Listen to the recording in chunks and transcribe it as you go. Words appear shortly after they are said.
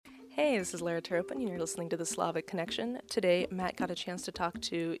Hey, this is Lara Turpin, and you're listening to The Slavic Connection. Today, Matt got a chance to talk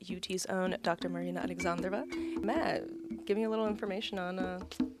to UT's own Dr. Marina Alexandrova. Matt, give me a little information on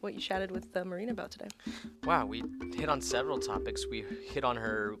what you chatted with Marina about today. Wow, we hit on several topics. We hit on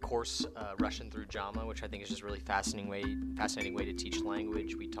her course, Russian through Drama, which I think is just a really fascinating way to teach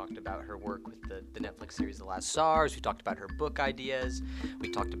language. We talked about her work with the Netflix series The Last Tsars. We talked about her book ideas.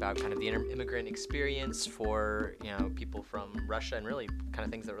 We talked about kind of the immigrant experience for people from Russia and really kind of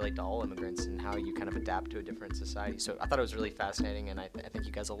things that relate to all immigrants and how you kind of adapt to a different society. So I thought it was really fascinating, and I think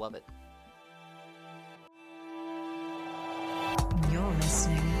you guys will love it. You're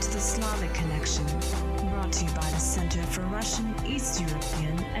listening to The Slavic Connection, brought to you by the Center for Russian, East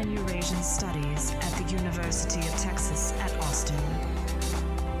European, and Eurasian Studies at the University of Texas at Austin.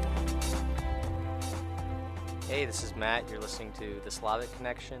 Hey, this is Matt. You're listening to The Slavic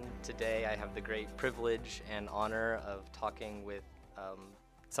Connection. Today I have the great privilege and honor of talking with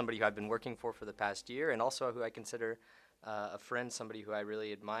somebody who I've been working for the past year, and also who I consider a friend, somebody who I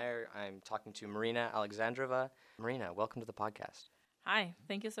really admire. I'm talking to Marina Alexandrova. Marina, welcome to the podcast. Hi,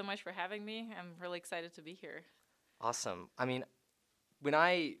 thank you so much for having me. I'm really excited to be here. Awesome. I mean, when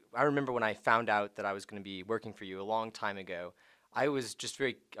I remember when I found out that I was going to be working for you a long time ago, I was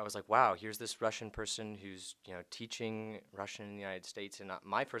like, wow, here's this Russian person who's, teaching Russian in the United States. And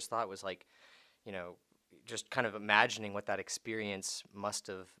my first thought was like, just kind of imagining what that experience must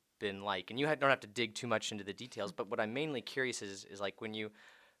have been like. And you don't have to dig too much into the details, but what I'm mainly curious is like when you've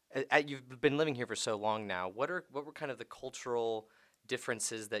been living here for so long now, what were kind of the cultural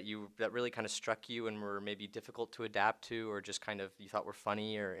differences that really kind of struck you and were maybe difficult to adapt to, or just kind of you thought were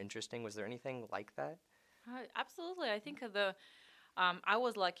funny or interesting? Was there anything like that? Absolutely. I think I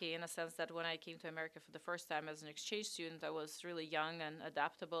was lucky in a sense that when I came to America for the first time as an exchange student, I was really young and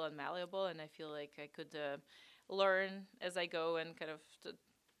adaptable and malleable, and I feel like I could learn as I go and kind of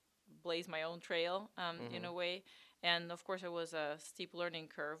blaze my own trail in a way. And of course, it was a steep learning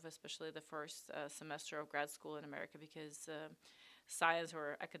curve, especially the first semester of grad school in America, because science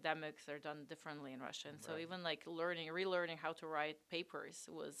or academics are done differently in Russia. And so even like relearning how to write papers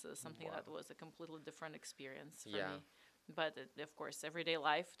was something that was a completely different experience for me. But of course, everyday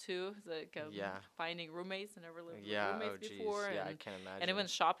life too, finding roommates and never lived with roommates before. I can't imagine. And even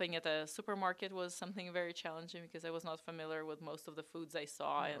shopping at a supermarket was something very challenging because I was not familiar with most of the foods I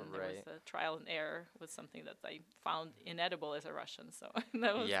saw, and there was a trial and error with something that I found inedible as a Russian. So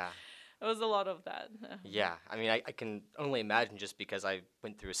it was a lot of that. Yeah, I mean, I can only imagine, just because I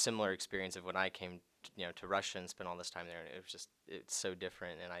went through a similar experience of when I came to Russia and spent all this time there, and it's so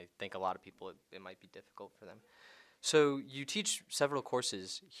different, and I think a lot of people, it might be difficult for them. So you teach several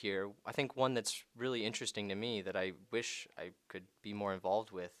courses here. I think one that's really interesting to me that I wish I could be more involved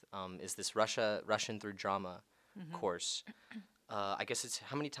with is this Russian through Drama course. I guess it's,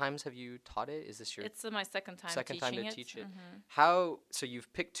 how many times have you taught it? Is this your... It's my second time to teach it. Mm-hmm. So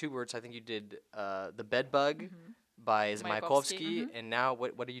you've picked two words. I think you did the bed bug by Mayakovsky, and now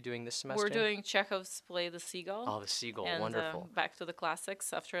what are you doing this semester? We're doing Chekhov's play The Seagull. Oh, The Seagull, and, wonderful. Back to the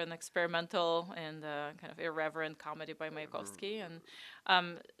classics after an experimental and kind of irreverent comedy by Mayakovsky.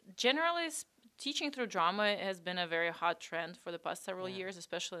 And generally, teaching through drama has been a very hot trend for the past several years,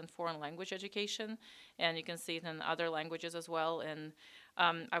 especially in foreign language education, and you can see it in other languages as well. And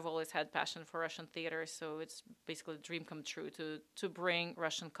I've always had passion for Russian theater, so it's basically a dream come true to bring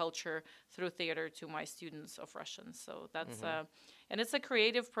Russian culture through theater to my students of Russian. So that's and it's a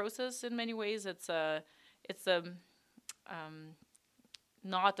creative process in many ways. It's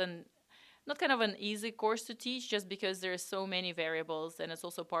not kind of an easy course to teach, just because there's so many variables, and it's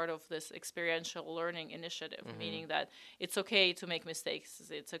also part of this experiential learning initiative, meaning that it's okay to make mistakes,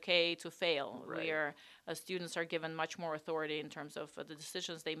 it's okay to fail. Students are given much more authority in terms of the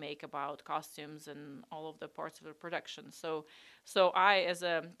decisions they make about costumes and all of the parts of the production. So I, as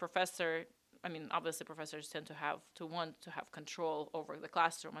a professor, I mean, obviously professors tend to want to have control over the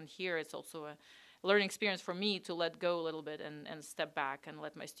classroom, and here it's also a learning experience for me to let go a little bit and step back and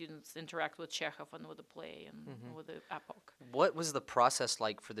let my students interact with Chekhov and with the play and with the epoch. What was the process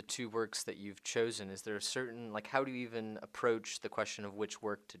like for the two works that you've chosen? Is there a certain, how do you even approach the question of which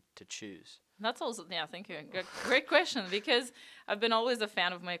work to choose? That's also, thank you. Great question, because I've been always a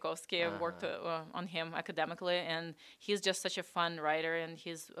fan of Mayakovsky. I've worked on him academically, and he's just such a fun writer, and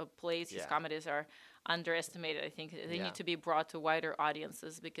his plays, his comedies are underestimated. I think they need to be brought to wider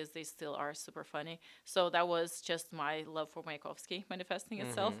audiences because they still are super funny. So that was just my love for Mayakovsky manifesting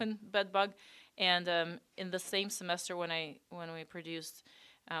itself in Bedbug. And in the same semester when we produced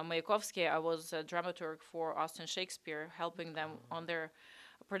Mayakovsky, I was a dramaturg for Austin Shakespeare, helping them on their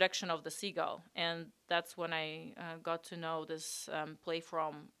production of The Seagull, and that's when I got to know this play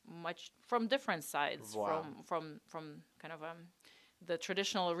from different sides, Wow. from kind of the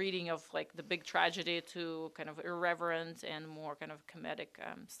traditional reading of like the big tragedy to kind of irreverent and more kind of comedic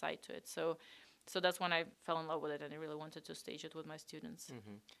side to it. So that's when I fell in love with it, and I really wanted to stage it with my students.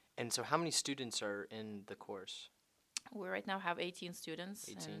 Mm-hmm. And so how many students are in the course? We right now have 18 students.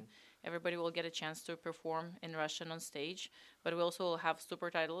 18. And everybody will get a chance to perform in Russian on stage, but we also will have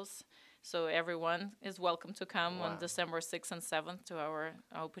subtitles. So everyone is welcome to come Wow. on December 6th and 7th to our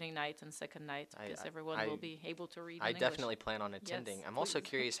opening night and second night, because everyone will be able to read in English. Definitely plan on attending. Yes, I'm also please.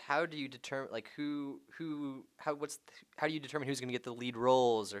 curious, how do you determine, like, how do you determine who's going to get the lead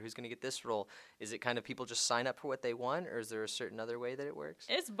roles or who's going to get this role? Is it kind of people just sign up for what they want, or is there a certain other way that it works?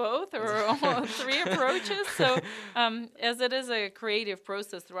 It's both, or three approaches. So as it is a creative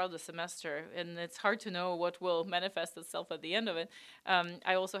process throughout the semester, and it's hard to know what will manifest itself at the end of it,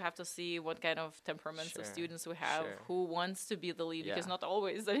 I also have to see what kind of temperaments of Sure, students we have, sure. who wants to be the lead, because Yeah. not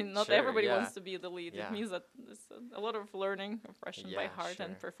always, I mean, not Sure, everybody yeah. wants to be the lead. Yeah. It means that there's a lot of learning of Russian by Yeah, heart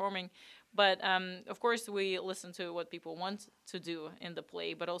and sure. performing. But of course, we listen to what people want to do in the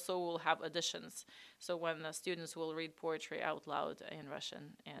play, but also we'll have auditions. So when the students will read poetry out loud in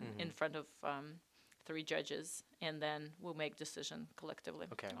Russian and in front of 3 judges, and then we'll make decision collectively.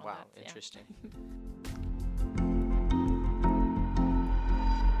 Okay, on wow, that, yeah. interesting.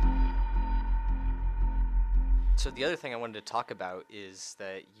 So the other thing I wanted to talk about is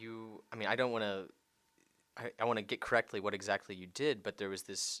that I want to get correctly what exactly you did, but there was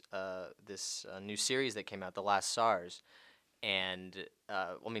this new series that came out, The Last Tsars, and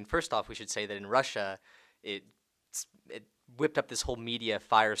first off, we should say that in Russia, it whipped up this whole media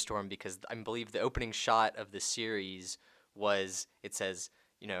firestorm because I believe the opening shot of the series it says,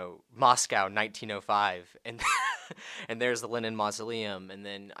 Moscow 1905, and and there's the Lenin Mausoleum, and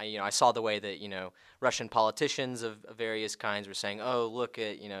then I saw the way that Russian politicians of various kinds were saying, oh, look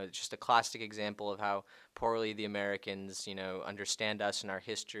at it's just a classic example of how poorly the Americans understand us and our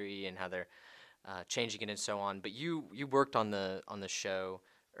history and how they're changing it and so on. But you worked on the show,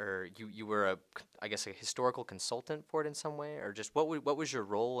 or you were I guess a historical consultant for it in some way, or just what was your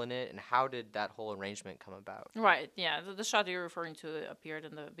role in it, and how did that whole arrangement come about? Right, yeah. The shot you're referring to appeared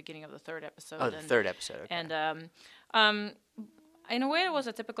in the beginning of the 3rd episode. Oh, the 3rd episode. Okay. And in a way, it was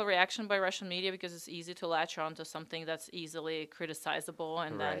a typical reaction by Russian media because it's easy to latch on to something that's easily criticizable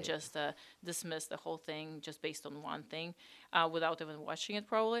and then Right. just dismiss the whole thing just based on one thing without even watching it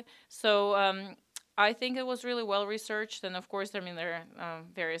probably. So I think it was really well researched, and of course, there are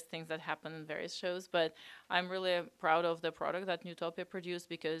various things that happen in various shows, but I'm really proud of the product that Newtopia produced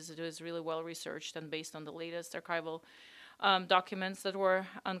because it was really well researched and based on the latest archival documents that were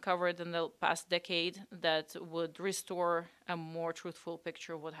uncovered in the past decade that would restore a more truthful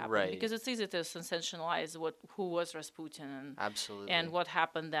picture of what happened. Right. Because it's easy to sensationalize who was Rasputin Absolutely. and what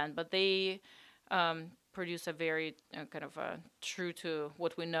happened then, but they produce a very kind of true to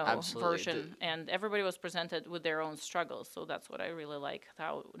what we know Absolutely. version, and everybody was presented with their own struggles. So that's what I really like,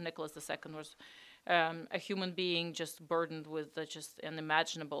 how Nicholas II was a human being just burdened with just an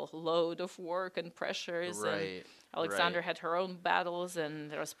unimaginable load of work and pressures. Right. And Alexandra right. had her own battles,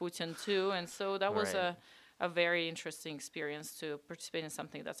 and Rasputin too. And so that was Right. a very interesting experience to participate in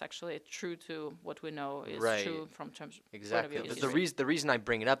something that's actually true to what we know is Right. true from terms Exactly. point of view The, of the, history. the reason I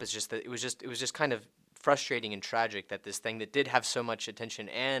bring it up is just that it was just kind of frustrating and tragic that this thing that did have so much attention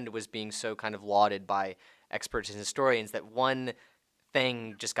and was being so kind of lauded by experts and historians, that one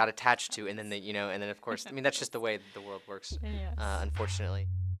thing just got attached to, and then and then of course, that's just the way the world works, Yes. unfortunately.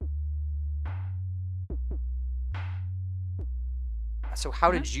 So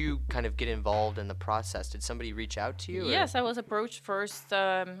how did you kind of get involved in the process? Did somebody reach out to you? or- Yes, I was approached first.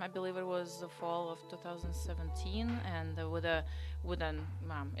 I believe it was the fall of 2017, and with an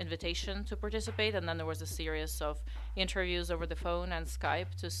invitation to participate, and then there was a series of interviews over the phone and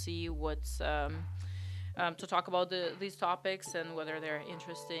Skype to see what's to talk about these topics and whether they're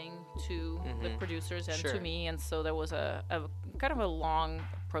interesting to the producers and Sure. to me. And so there was a kind of a long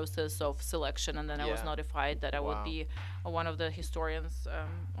process of selection, and then I was Yeah. notified that I would Wow. be one of the historians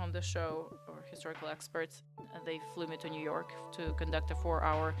on the show, or historical experts. They flew me to New York to conduct a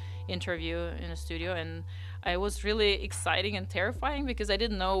 4-hour interview in a studio, and it was really exciting and terrifying because I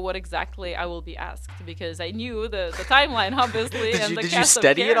didn't know what exactly I will be asked, because I knew the timeline obviously and the did you cast of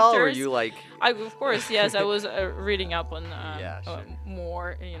study it all, or were characters. you like? Of course, yes. I was reading up on Yeah, sure.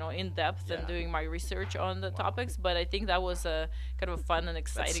 more, in depth Yeah. and doing my research on the topics. But I think that was a kind of a fun and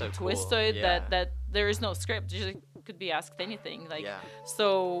exciting so twist cool. to it. Yeah. That there is no script. Just could be asked anything. Like, Yeah.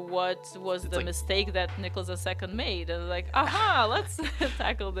 so what was the like- mistake that Nicholas II made? And like, aha, let's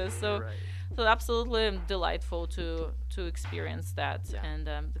tackle this. So. Right. So absolutely delightful to experience that Yeah. and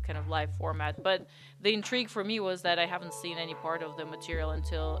the kind of live format. But the intrigue for me was that I haven't seen any part of the material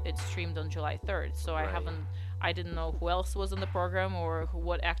until it streamed on July 3rd. So Right. I didn't know who else was in the program or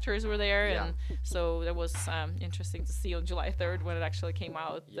what actors were there. Yeah. And so it was interesting to see on July 3rd when it actually came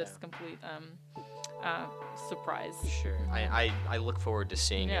out, Yeah. this complete surprise. Sure. I look forward to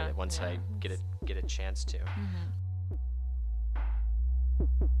seeing Yeah, it once yeah. I get a chance to.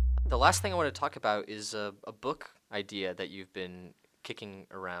 The last thing I want to talk about is a book idea that you've been kicking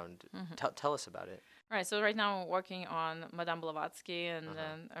around. Tell us about it. Right. So right now I'm working on Madame Blavatsky and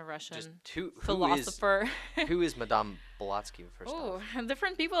a Russian Just who philosopher. who is Madame Blavatsky first Oh, off?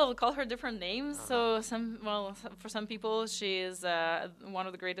 different people call her different names. So for some people, she is one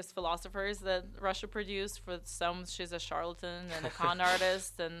of the greatest philosophers that Russia produced. For some, she's a charlatan and a con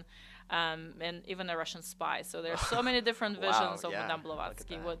artist, and even a Russian spy. So there's so many different Wow, visions of yeah, Madame look at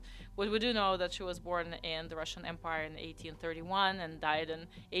Blavatsky. that. What we do know that she was born in the Russian Empire in 1831 and died in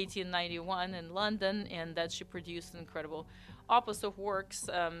 1891 in London, and that she produced an incredible opus of works,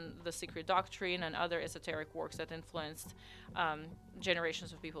 The Secret Doctrine and other esoteric works that influenced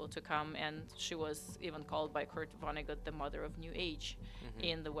generations of people to come. And she was even called by Kurt Vonnegut the mother of New Age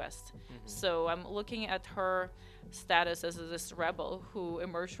in the West. So I'm looking at her status as this rebel who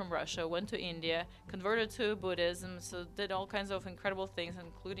emerged from Russia, went to India, converted to Buddhism, so did all kinds of incredible things,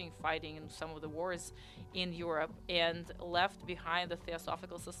 including fighting in some of the wars in Europe, and left behind a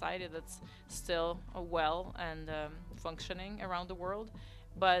Theosophical society that's still well and functioning around the world.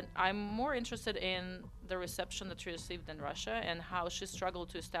 But I'm more interested in the reception that she received in Russia and how she struggled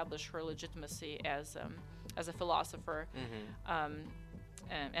to establish her legitimacy as a philosopher.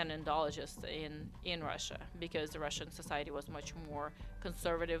 An Indologist in Russia, because the Russian society was much more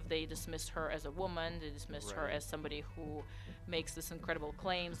conservative. They dismissed her as a woman. They dismissed her as somebody who makes this incredible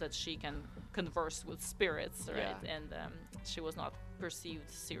claims that she can converse with spirits, right? Yeah. And she was not perceived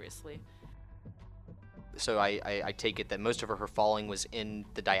seriously. So I take it that most of her following was in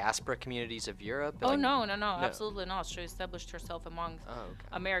the diaspora communities of Europe? Oh, no, absolutely not. She established herself among okay.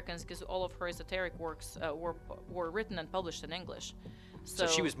 Americans because all of her esoteric works were written and published in English. So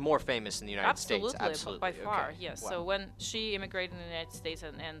she was more famous in the United States? Absolutely, by far, okay. yes. Wow. So when she immigrated in the United States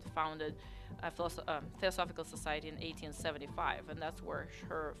and founded a Theosophical Society in 1875, and that's where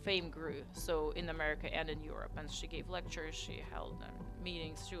her fame grew, so in America and in Europe. And she gave lectures, she held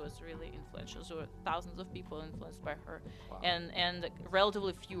meetings, she was really influential. So thousands of people influenced by her, Wow. and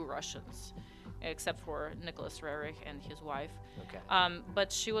relatively few Russians, except for Nicholas Roerich and his wife. Okay.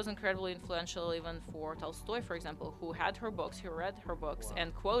 But she was incredibly influential even for Tolstoy, for example, who had her books, who read her books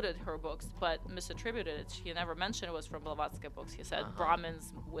and quoted her books, but misattributed it. He never mentioned it was from Blavatsky books. He said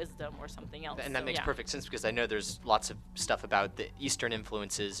Brahmin's wisdom or something else. And that So, makes yeah. perfect sense because I know there's lots of stuff about the Eastern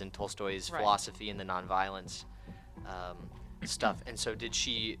influences in Tolstoy's Right. philosophy and the nonviolence stuff. And so did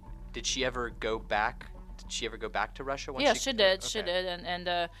she ever go back? Did she ever go back to Russia? Once Yeah, she did. She okay.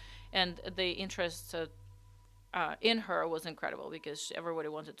 did, and the interest in her was incredible because everybody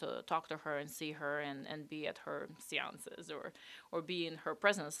wanted to talk to her and see her and be at her seances or be in her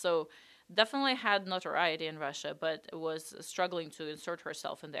presence. So definitely had notoriety in Russia, but was struggling to insert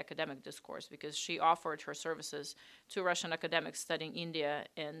herself in the academic discourse because she offered her services to Russian academics studying India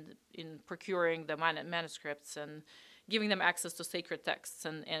and in procuring the manuscripts and giving them access to sacred texts,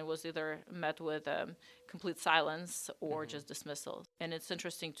 and was either met with complete silence or just dismissal. And it's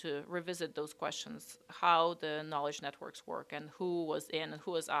interesting to revisit those questions, how the knowledge networks work and who was in and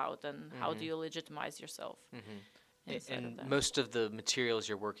who was out, and how do you legitimize yourself. inside of And that. most of the materials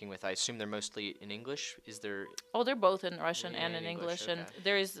you're working with, I assume they're mostly in English? Is there... Oh, they're both in Russian Yeah, and in in English, English, and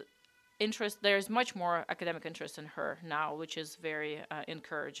okay. there's much more academic interest in her now, which is very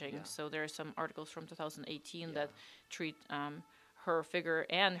encouraging. Yeah. So there are some articles from 2018 that treat her figure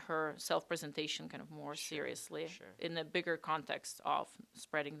and her self-presentation kind of more seriously in a bigger context of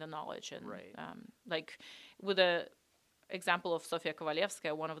spreading the knowledge. And Right. like with the example of Sofia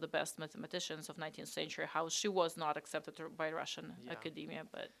Kovalevskaya, one of the best mathematicians of 19th century, how she was not accepted by Russian academia,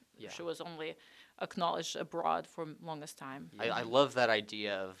 but she was only acknowledged abroad for longest time. I love that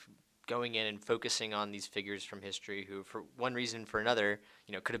idea of going in and focusing on these figures from history who, for one reason for another,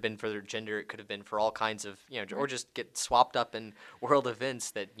 could have been for their gender, it could have been for all kinds of, or just get swapped up in world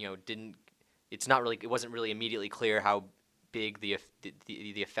events that, it wasn't really immediately clear how big the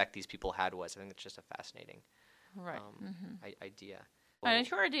effect these people had was. I think it's just a fascinating Right. idea. And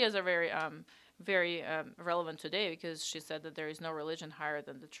her ideas are very relevant today because she said that there is no religion higher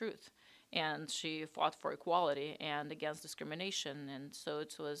than the truth. and she fought for equality and against discrimination. And so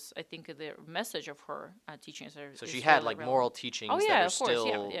it was, I think, the message of her teachings are. So is she had really like relevant. moral teachings Oh, that yeah, are of course,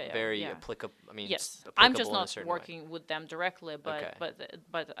 still very yeah. applicable. I mean, Yes, applicable I'm just in a not certain way. working with them directly, but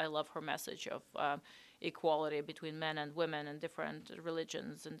but I love her message of equality between men and women and different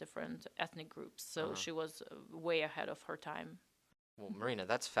religions and different ethnic groups. So she was way ahead of her time. Well, Marina,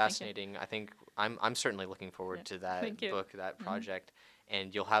 that's fascinating. I think I'm certainly looking forward to that book, that project,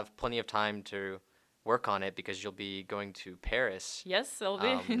 and you'll have plenty of time to work on it because you'll be going to Paris. Yes, I'll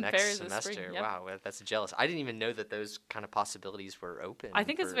be in next Paris semester. this spring. Yep. Wow, that's jealous. I didn't even know that those kind of possibilities were open. I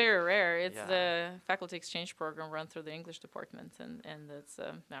think it's very rare. It's the faculty exchange program run through the English department, and it's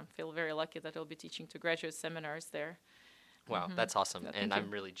I feel very lucky that I'll be teaching to graduate seminars there. Wow, that's awesome, and I'm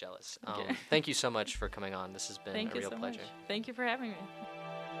really jealous. Thank you so much for coming on. This has been a real pleasure. Much. Thank you for having me.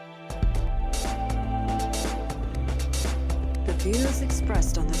 The views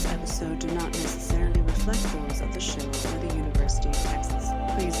expressed on this episode do not necessarily reflect those of the show or the University of Texas.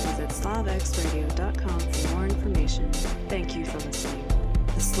 Please visit slavxradio.com for more information. Thank you for listening.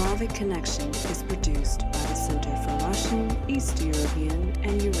 The Slavic Connection is produced by the Center for Russian, East European,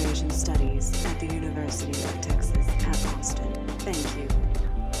 and Eurasian Studies at the University of Texas.